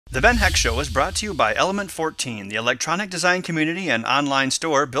The Ben Heck Show is brought to you by Element 14, the electronic design community and online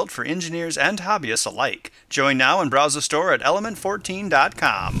store built for engineers and hobbyists alike. Join now and browse the store at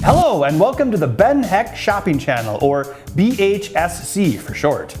element14.com. Hello and welcome to the Ben Heck Shopping Channel, or BHSC for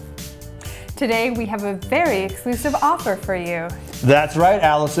short. Today we have a very exclusive offer for you. That's right,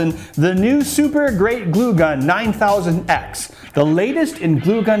 Allison. The new super great glue gun 9000X, the latest in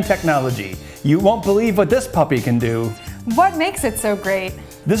glue gun technology. You won't believe what this puppy can do. What makes it so great?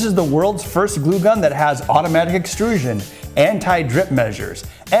 This is the world's first glue gun that has automatic extrusion, anti-drip measures,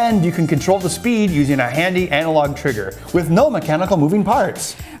 and you can control the speed using a handy analog trigger with no mechanical moving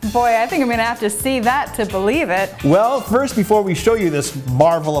parts. Boy, I think I'm gonna have to see that to believe it. Well, first, before we show you this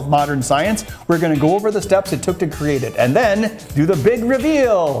marvel of modern science, we're gonna go over the steps it took to create it, and then do the big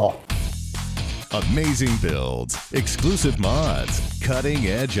reveal. Amazing builds, exclusive mods,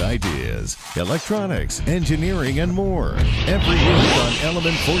 cutting-edge ideas, electronics, engineering, and more. Every week on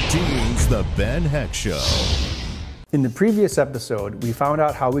Element 14's The Ben Heck Show. In the previous episode, we found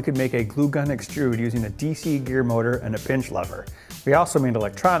out how we could make a glue gun extrude using a DC gear motor and a pinch lever. We also made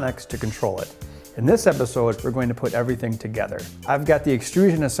electronics to control it. In this episode, we're going to put everything together. I've got the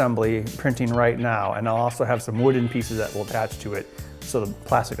extrusion assembly printing right now, and I'll also have some wooden pieces that will attach to it so the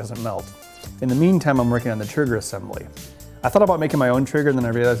plastic doesn't melt. In the meantime, I'm working on the trigger assembly. I thought about making my own trigger, and then I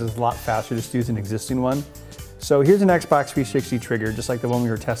realized it's a lot faster just to use an existing one. So here's an Xbox 360 trigger, just like the one we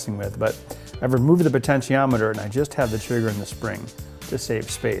were testing with, but I've removed the potentiometer and I just have the trigger and the spring to save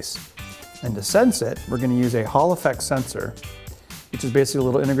space. And to sense it, we're going to use a Hall effect sensor, which is basically a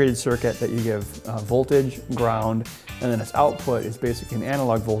little integrated circuit that you give voltage, ground, and then its output is basically an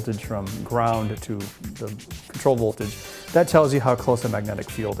analog voltage from ground to the control voltage. That tells you how close a magnetic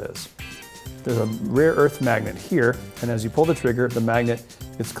field is. There's a rare earth magnet here, and as you pull the trigger, the magnet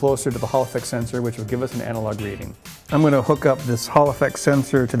gets closer to the Hall effect sensor, which will give us an analog reading. I'm going to hook up this Hall effect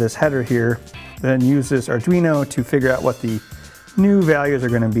sensor to this header here, then use this Arduino to figure out what the new values are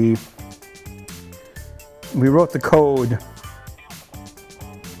going to be. We wrote the code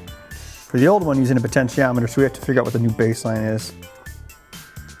for the old one using a potentiometer, so we have to figure out what the new baseline is.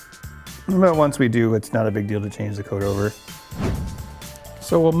 But once we do, it's not a big deal to change the code over.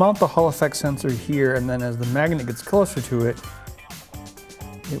 So we'll mount the Hall effect sensor here, and then as the magnet gets closer to it,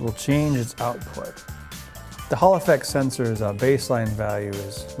 it will change its output. The Hall effect sensor's baseline value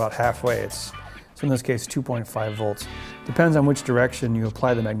is about halfway. So in this case 2.5 volts. Depends on which direction you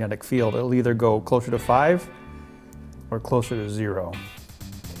apply the magnetic field. It'll either go closer to 5 or closer to 0.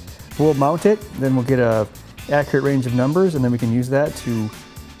 We'll mount it, then we'll get an accurate range of numbers, and then we can use that to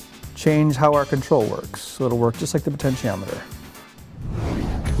change how our control works. So it'll work just like the potentiometer.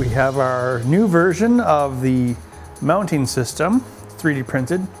 We have our new version of the mounting system, 3D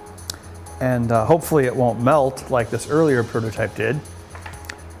printed, and hopefully it won't melt like this earlier prototype did.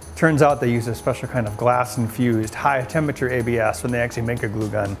 Turns out they use a special kind of glass infused high temperature ABS when they actually make a glue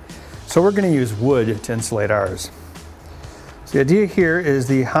gun. So we're going to use wood to insulate ours. So the idea here is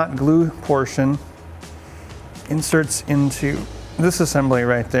the hot glue portion inserts into this assembly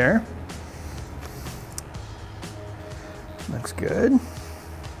right there. Looks good.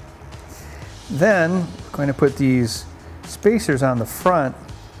 Then we're going to put these spacers on the front,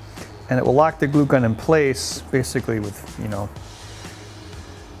 and it will lock the glue gun in place basically with,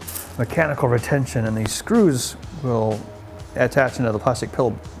 mechanical retention, and these screws will attach into the plastic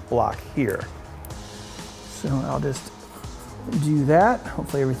pill block here. So I'll just do that.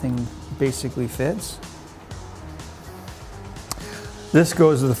 Hopefully everything basically fits. This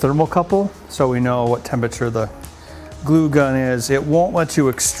goes to the thermocouple, so we know what temperature the glue gun is. It won't let you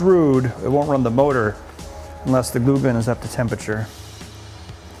extrude, it won't run the motor unless the glue gun is up to temperature.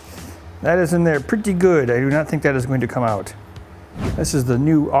 That is in there pretty good. I do not think that is going to come out. This is the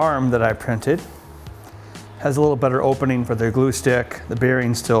new arm that I printed. Has a little better opening for the glue stick. The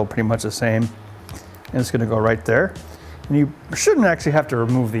bearing's still pretty much the same. And it's going to go right there. And you shouldn't actually have to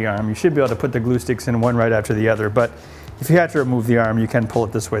remove the arm. You should be able to put the glue sticks in one right after the other, but if you have to remove the arm, you can pull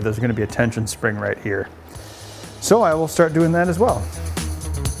it this way. There's going to be a tension spring right here. So I will start doing that as well.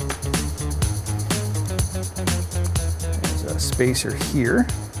 There's a spacer here,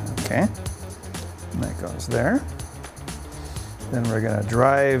 okay, and that goes there. Then we're going to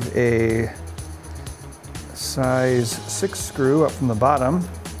drive a size 6 screw up from the bottom.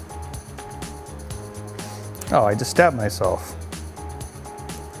 Oh, I just stabbed myself.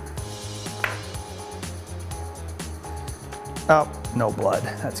 Oh, no blood,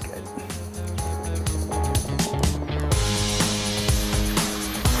 that's good.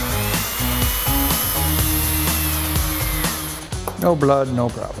 No blood, no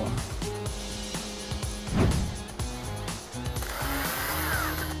problem.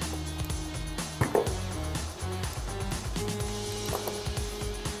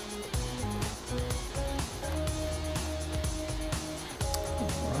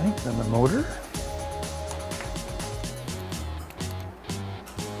 Then the motor.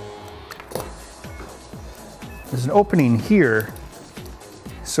 There's an opening here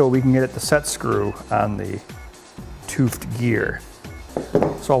so we can get at the set screw on the toothed gear.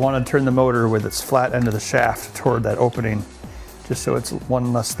 So I want to turn the motor with its flat end of the shaft toward that opening, just so it's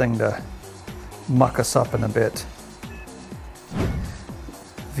one less thing to muck us up in a bit.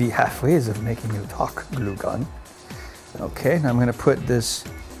 We have ways of making you talk, glue gun. Okay, now I'm going to put this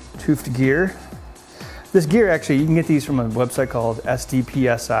toothed gear. This gear, actually, you can get these from a website called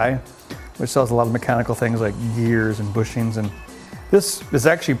SDPSI, which sells a lot of mechanical things like gears and bushings, and this is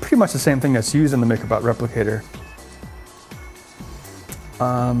actually pretty much the same thing that's used in the MakerBot replicator.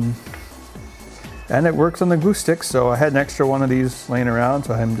 And it works on the glue sticks, so I had an extra one of these laying around,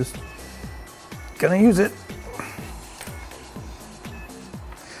 so I'm just gonna use it.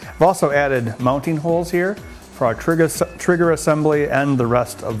 I've also added mounting holes here for our trigger assembly and the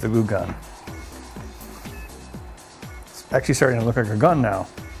rest of the glue gun. It's actually starting to look like a gun now.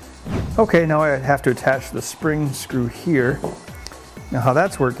 Okay, now I have to attach the spring screw here. Now how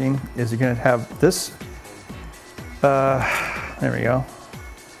that's working is you're going to have this, there we go.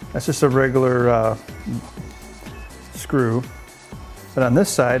 That's just a regular screw. But on this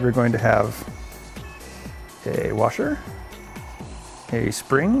side we're going to have a washer, a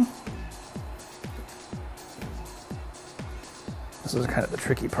spring. This is kind of the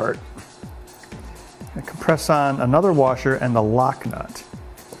tricky part. I compress on another washer and the lock nut.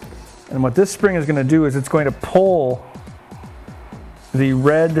 And what this spring is going to do is it's going to pull the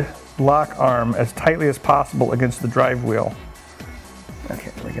red lock arm as tightly as possible against the drive wheel.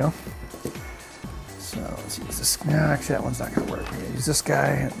 Okay, there we go. So let's use this. No, actually that one's not going to work. We're going to use this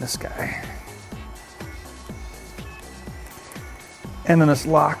guy and this guy. And then this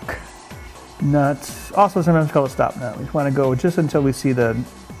lock nut, also sometimes called a stop nut. We just want to go just until we see the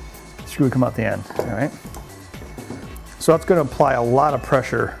screw come out the end. All right. So that's going to apply a lot of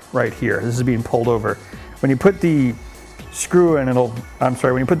pressure right here. This is being pulled over. When you put the screw in,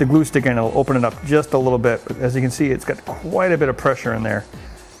 when you put the glue stick in, it'll open it up just a little bit. But as you can see, it's got quite a bit of pressure in there.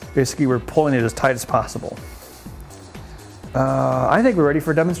 Basically, we're pulling it as tight as possible. I think we're ready for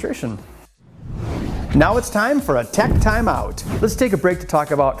a demonstration. Now it's time for a tech timeout. Let's take a break to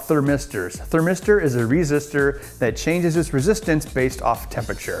talk about thermistors. Thermistor is a resistor that changes its resistance based off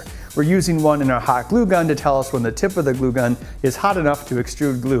temperature. We're using one in our hot glue gun to tell us when the tip of the glue gun is hot enough to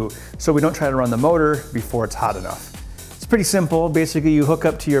extrude glue, so we don't try to run the motor before it's hot enough. It's pretty simple. Basically, you hook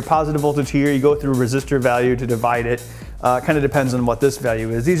up to your positive voltage here, you go through a resistor value to divide it. Kind of depends on what this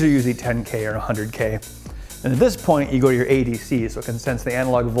value is. These are usually 10K or 100K. And at this point, you go to your ADC, so it can sense the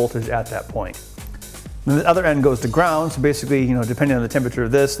analog voltage at that point. Then the other end goes to ground, so basically, depending on the temperature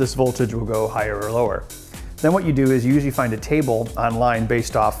of this voltage will go higher or lower. Then what you do is you usually find a table online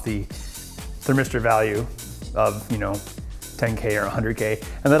based off the thermistor value of, 10K or 100K,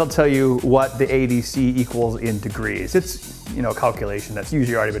 and that'll tell you what the ADC equals in degrees. It's, a calculation that's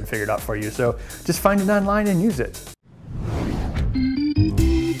usually already been figured out for you, so just find it online and use it.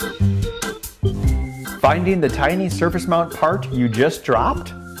 Finding the tiny surface mount part you just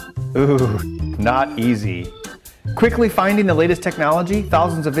dropped? Ooh, not easy. Quickly finding the latest technology,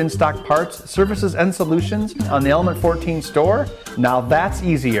 thousands of in-stock parts, services, and solutions on the Element 14 store? Now that's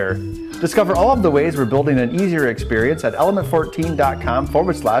easier. Discover all of the ways we're building an easier experience at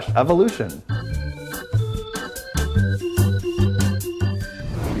element14.com/evolution.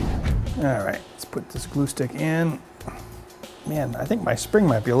 All right, let's put this glue stick in. Man, I think my spring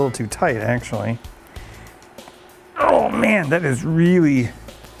might be a little too tight, actually. Oh man, that is really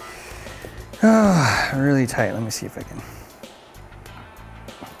tight. Let me see if I can.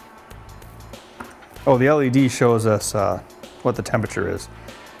 Oh, the LED shows us what the temperature is.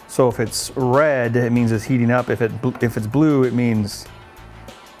 So if it's red, it means it's heating up. If it's blue, it means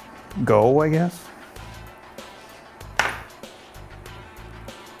go, I guess.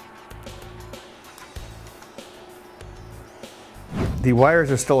 The wires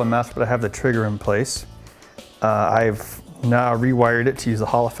are still a mess, but I have the trigger in place. I've now rewired it to use the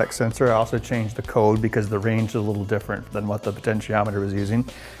Hall effect sensor. I also changed the code because the range is a little different than what the potentiometer was using.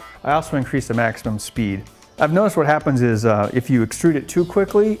 I also increased the maximum speed. I've noticed what happens is if you extrude it too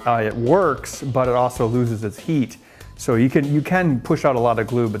quickly, it works, but it also loses its heat. So you can push out a lot of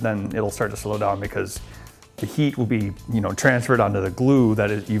glue, but then it'll start to slow down because the heat will be transferred onto the glue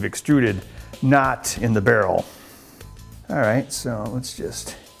that you've extruded, not in the barrel. All right, so let's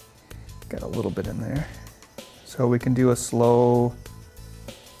just get a little bit in there. So we can do a slow,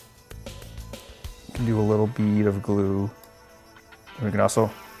 we can do a little bead of glue. And we can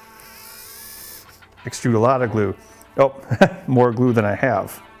also extrude a lot of glue. Oh, more glue than I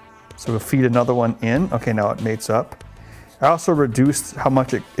have. So we'll feed another one in. Okay, now it mates up. I also reduced how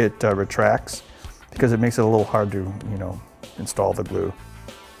much it retracts because it makes it a little hard to, install the glue.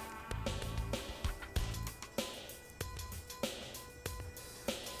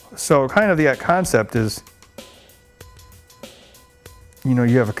 So kind of the concept is, you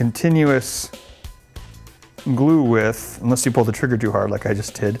have a continuous glue width, unless you pull the trigger too hard like I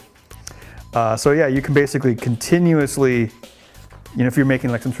just did. So yeah, you can basically continuously, if you're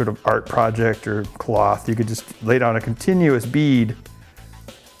making like some sort of art project or cloth, you could just lay down a continuous bead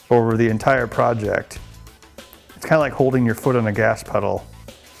over the entire project. It's kind of like holding your foot on a gas pedal.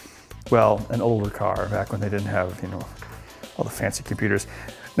 Well, an older car, back when they didn't have, all the fancy computers.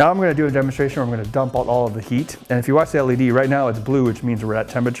 Now I'm going to do a demonstration where I'm going to dump out all of the heat. And if you watch the LED, right now it's blue, which means we're at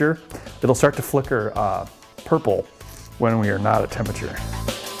temperature. It'll start to flicker purple when we are not at temperature.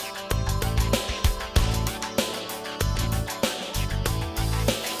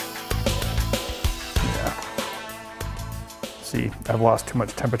 See, I've lost too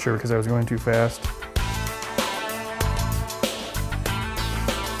much temperature because I was going too fast.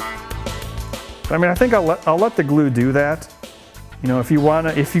 I mean, I think I'll let the glue do that.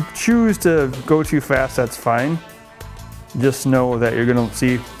 If you choose to go too fast, that's fine. Just know that you're gonna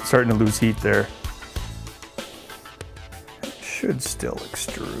see starting to lose heat there. It should still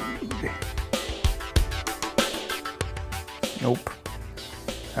extrude. Nope.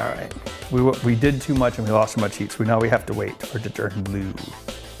 All right. We did too much and we lost too much heat, so now we have to wait for it to turn blue.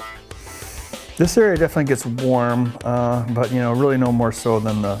 This area definitely gets warm, but really no more so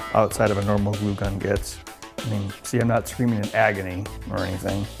than the outside of a normal glue gun gets. I mean, see, I'm not screaming in agony or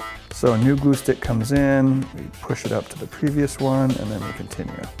anything. So a new glue stick comes in, we push it up to the previous one, and then we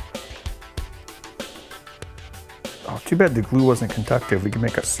continue. Oh, too bad the glue wasn't conductive. We can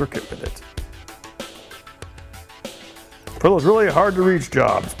make a circuit with it. For those really hard to reach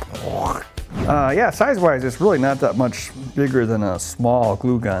jobs. Yeah, size-wise, it's really not that much bigger than a small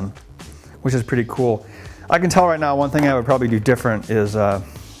glue gun, which is pretty cool. I can tell right now one thing I would probably do different is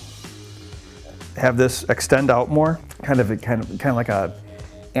have this extend out more, kind of like a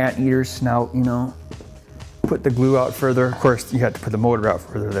anteater snout, Put the glue out further. Of course, you have to put the motor out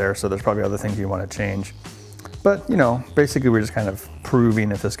further there, so there's probably other things you want to change. But basically we're just kind of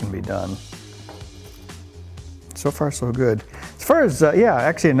proving if this can be done. So far, so good. As far as, yeah,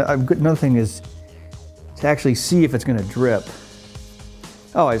 actually another thing is to actually see if it's gonna drip.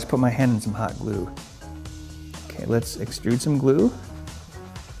 Oh, I just put my hand in some hot glue. Okay, let's extrude some glue.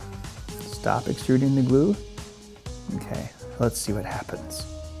 Stop extruding the glue. Okay, let's see what happens.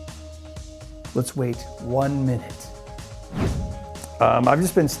 Let's wait 1 minute. I've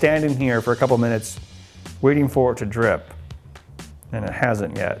just been standing here for a couple minutes waiting for it to drip, and it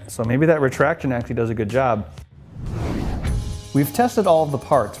hasn't yet. So maybe that retraction actually does a good job. We've tested all of the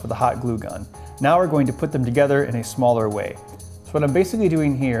parts for the hot glue gun. Now we're going to put them together in a smaller way. So what I'm basically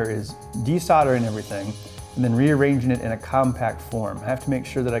doing here is desoldering everything and then rearranging it in a compact form. I have to make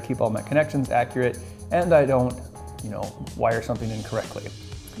sure that I keep all my connections accurate and I don't, wire something incorrectly.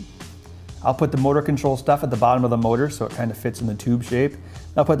 I'll put the motor control stuff at the bottom of the motor so it kind of fits in the tube shape.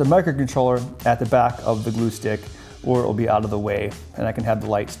 I'll put the microcontroller at the back of the glue stick or it will be out of the way and I can have the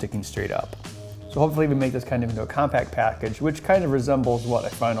light sticking straight up. So hopefully we make this kind of into a compact package, which kind of resembles what a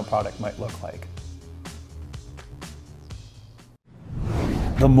final product might look like.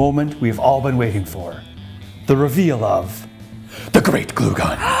 The moment we've all been waiting for. The reveal of the Great Glue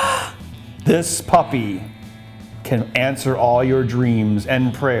Gun. This puppy can answer all your dreams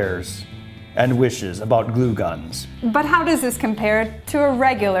and prayers and wishes about glue guns. But how does this compare to a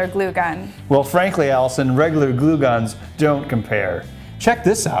regular glue gun? Well, frankly, Allison, regular glue guns don't compare. Check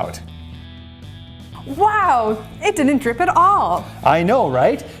this out. Wow, it didn't drip at all. I know,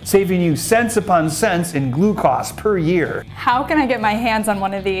 right? Saving you cents upon cents in glue costs per year. How can I get my hands on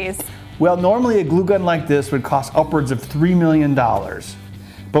one of these? Well, normally a glue gun like this would cost upwards of $3 million.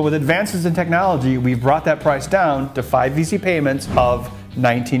 But with advances in technology, we've brought that price down to 5 VC payments of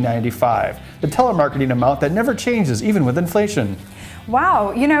 $19.95. The telemarketing amount that never changes, even with inflation.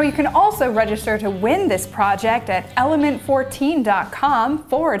 Wow, you can also register to win this project at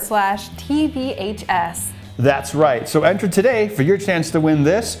element14.com/TVHS. That's right, so enter today for your chance to win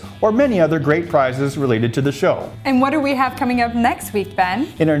this or many other great prizes related to the show. And what do we have coming up next week, Ben?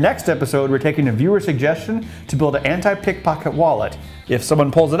 In our next episode, we're taking a viewer suggestion to build an anti-pickpocket wallet. If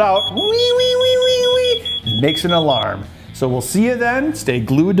someone pulls it out, wee, wee, wee, wee, wee, it makes an alarm. So we'll see you then. Stay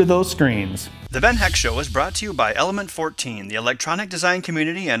glued to those screens. The Ben Heck Show is brought to you by Element 14, the electronic design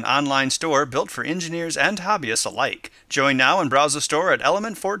community and online store built for engineers and hobbyists alike. Join now and browse the store at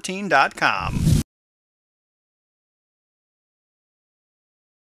element14.com.